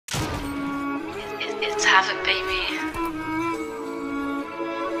It's Havoc, baby.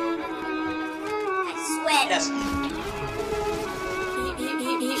 I swear. Yes.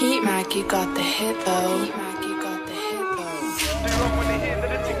 Heat Mac, you got the hit though. Heat Mac, you got the hit though. They run when they hear that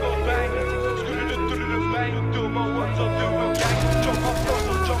the thing goes bang. Bang. Do my ones or do a gang. Jump up,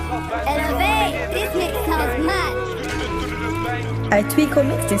 jump up, bang. Elevate, this mix sounds mad. I Tweako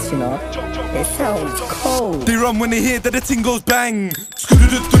mix this, you know. It sounds cold. They run when they hear that the thing goes bang.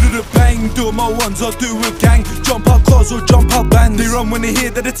 Bang. Do my ones or do a gang. Jump up cars or jump up bands. They run when they hear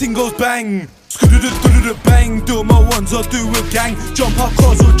that the thing goes bang. Bang, do my ones or do a gang. Jump up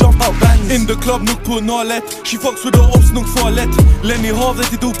cars or jump up bands. In the club, nuk på nalet. She fucks with the ops, nuk farligt. Lenny havet,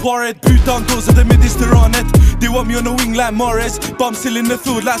 de do paret. Putan doser det mediterranet. They want me on the wing like Morris. But I'm still in the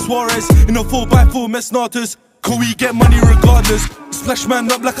field like Suarez. In a 4x4 med starters. Can we get money regardless? Splash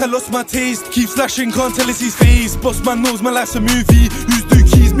man up like I lost my taste. Keep slashing, can't tell it's his face. Boss man knows my life's a movie. Who's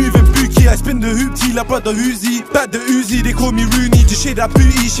dookies, moving bookie. I spin the hoopty like brother Uzi. Back the Uzi, they call me Rooney. To shade that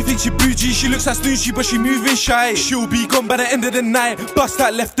booty, she thinks she bougie. She looks like Snooshy, but she moving shy. She'll be gone by the end of the night. Bust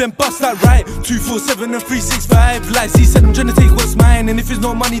that left, then bust that right. 247 and 365. Like Z said, I'm trying to take what's mine. And if it's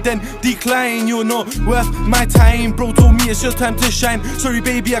no money, then decline. You're not worth my time. Bro told me it's your time to shine. Sorry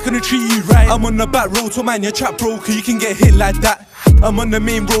baby, I couldn't treat you right. I'm on the back road, so man, your trap broker, you can get hit like that. I'm on the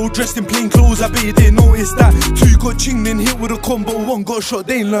main road, dressed in plain clothes, I bet you didn't notice that. Two got chinged and hit with a combo, one got shot,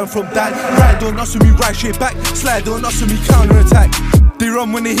 they ain't learn from that. Ride on us and we ride straight back, slide on us and we counter attack. They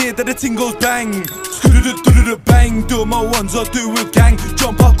run when they hear that the thing goes bang. Bang, do my ones or do a gang.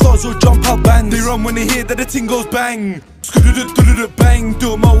 Jump up cars or jump up bands. They run when they hear that the thing goes bang. Bang,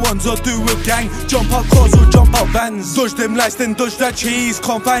 do my ones or do a gang. Jump up cars or jump up bands. Dodge them lights, then dodge that chase.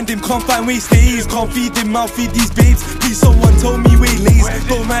 Can't find him, can't find where he stays. Can't feed him, I'll feed these babes. Please someone tell me where he lays.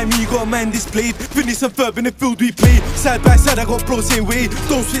 Don't mind me, got a man displayed. Finish and verb in the field we play. Side by side, I got bros same way.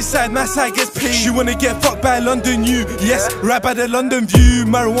 Don't switch side, my side gets paid. She wanna get fucked by London U. Yes, right by the London View.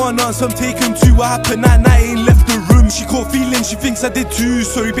 Marijuana, some taken too. What happened that night, ain't left the room. She caught feelings, she thinks I did too.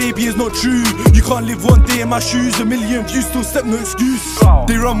 Sorry baby, it's not true. You can't live one day in my shoes. A million views, still step, no excuse.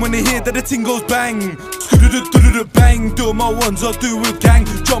 They run when they hear that the thing goes bang. Bang, do my ones or do a gang.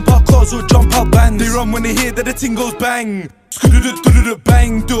 Jump up cars or jump up bands. They run when they hear that the thing goes bang.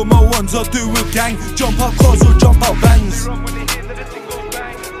 Bang, do my ones or do a gang. Jump up cars or jump up bands.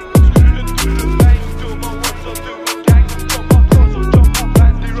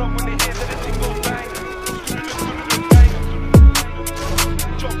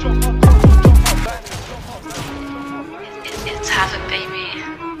 It's Havoc, baby.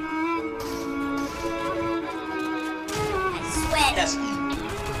 I swear. Yes.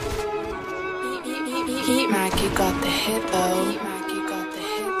 Heat Mac, you got the hit though. Heat Mac, you got the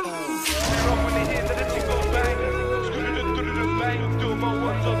hit though.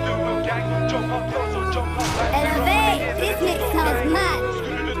 Elevate, this mix sounds mad.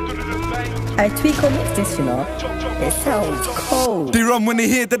 I Tweako mix this, you know. It sounds cold. They run when they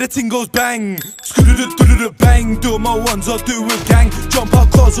hear that the thing goes bang. Bang, do my ones or do a gang. Jump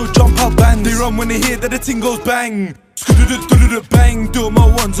up cars or jump up bands. They run when they hear that the thing goes bang. Bang, do my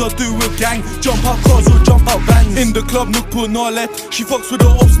ones or do a gang. Jump up cars or jump up bands. In the club, nuk på nalet. She fucks with the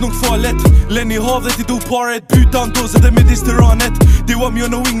ops, nuk farligt. Lenny havet, de do paret. Putan doser det mediterranet. They want me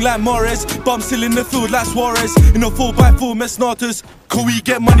on the wing like Morris. But I'm still in the field like Suarez. In a 4x4 med starters. Can we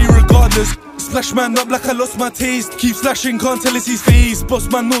get money regardless? Splash man up like I lost my taste. Keep slashing, can't tell it's his face. Boss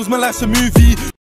man knows my life's a movie.